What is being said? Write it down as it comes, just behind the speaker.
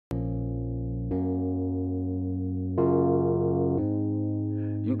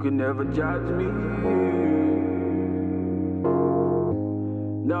can never judge me.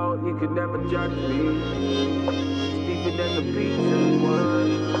 No, you can never judge me. Deeper than the beach and the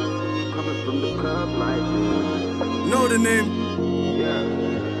woods, coming from the club like Know the name? Yeah.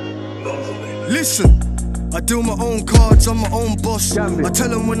 Listen. I deal my own cards, I'm my own boss. I tell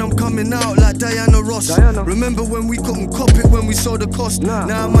them when I'm coming out like Diana Ross. Remember when we couldn't cop it when we saw the cost?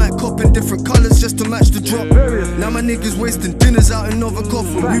 Now I might cop in different colours just to match the drop. Now my niggas wasting dinners out in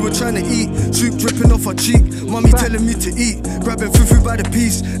Novikov when we were trying to eat. Soup dripping off our cheek, mommy telling me to eat. Grabbing fufu by the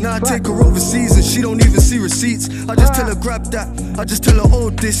piece, now I take her overseas and she don't even see receipts. I just tell her grab that, I just tell her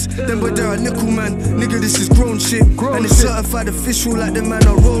hold this. Then but there a little man, nigga this is grown shit. And it's certified official like the man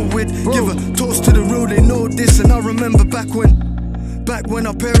I roll with. Give a toast to the real, they know this. And I remember back when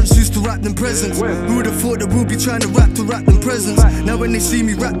our parents used to wrap them presents. Who would have thought that we'll be trying to wrap them presents? Now when they see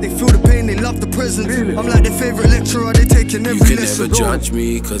me rap, they feel the pain, they love the presents. I'm like their favourite lecturer, they taking every lesson. You can never judge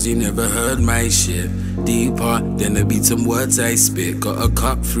me, cause you never heard my shit. Deeper than the beat some words I spit. Got a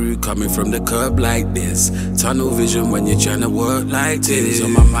cut through coming from the curb like this. Tunnel vision when you're trying to work like this.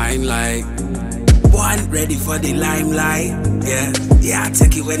 On my mind like one ready for the limelight. Yeah, I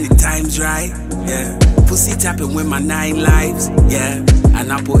take it when the time's right. Yeah, pussy tapping with my 9 lives. Yeah,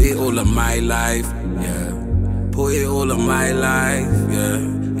 and I put it all on my life. Yeah, put it all on my life.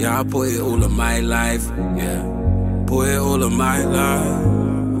 Yeah, I put it all on my life. Yeah, put it all on my life.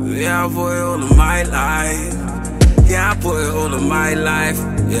 Yeah, I put it all on my life. Yeah, I put it all on my life.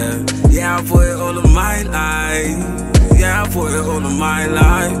 Yeah, I put it all on my life. Yeah, I put it all on my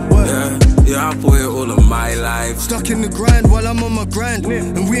life. Yeah, I put it all on my life. Stuck in the grind while I'm on my grind,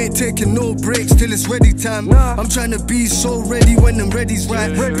 and we ain't taking no breaks till it's ready time. I'm trying to be so ready when them ready's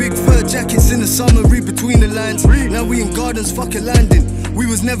right. Big fur jackets in the summer, read between the lines. Now we in gardens, fucking landing. We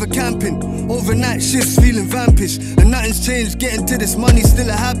was never camping, overnight shifts feeling vampish. And nothing's changed, getting to this money still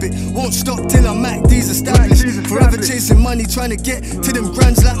a habit. Won't stop till I'm D's established. Forever chasing money, trying to get to them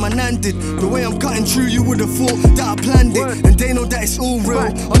grands like my nan did. The way I'm cutting through, you would've thought that I planned it. And they know that it's all real,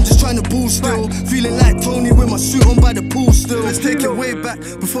 I'm just trying to ball still. Feeling like Tony with my suit on by the pool still. Let's take it way back,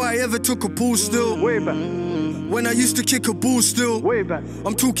 before I ever took a pool still. way back. When I used to kick a ball still. Way back.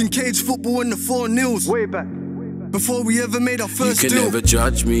 I'm talking cage football and the 4-0s. Way back. Before we ever made our first You can deal. never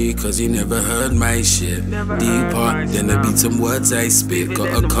judge me, cause you never heard my shit. Deeper than the beat some words I spit.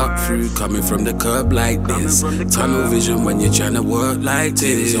 Got a cut through coming from the curb like this. Tunnel vision when you're trying to work like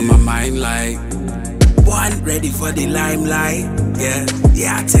this. On my mind like one ready for the limelight.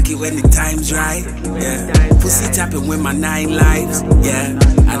 Yeah, I take it when the time's right. Yeah, pussy tapping with my 9 lives. Yeah,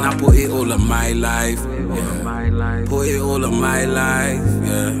 and I put it all on my life. Yeah, put it all on my life.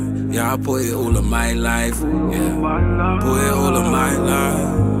 Yeah, I put it all on my life. Yeah, put it all on my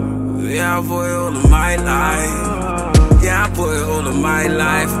life. Yeah, I put it all on my life. Yeah, I put it all on my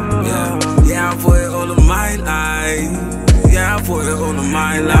life. Yeah, I put it all on my life. Yeah, I put it all on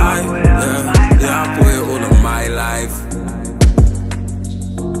my life. Yeah, I put it all on my life.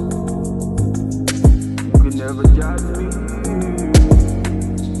 You can never judge me.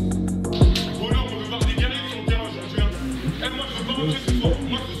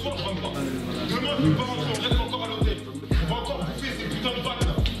 Je vais pas rentrer, on reste encore à l'hôtel. On va encore bouffer ces putains de pâtes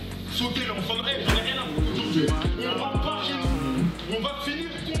là. Sauter là, on s'en rêve, j'en ai rien à foutre aujourd'hui. On va pas chez nous. On va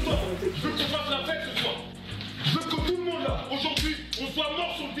finir content. Je veux qu'on fasse la fête ce soir. Je veux que tout le monde là, aujourd'hui, on soit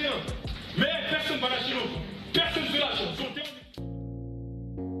mort sur le terrain. Mais personne va lâcher l'autre. Personne ne se lâche sur le terrain.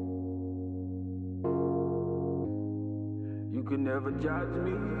 You can never judge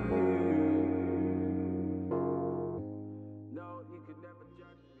me.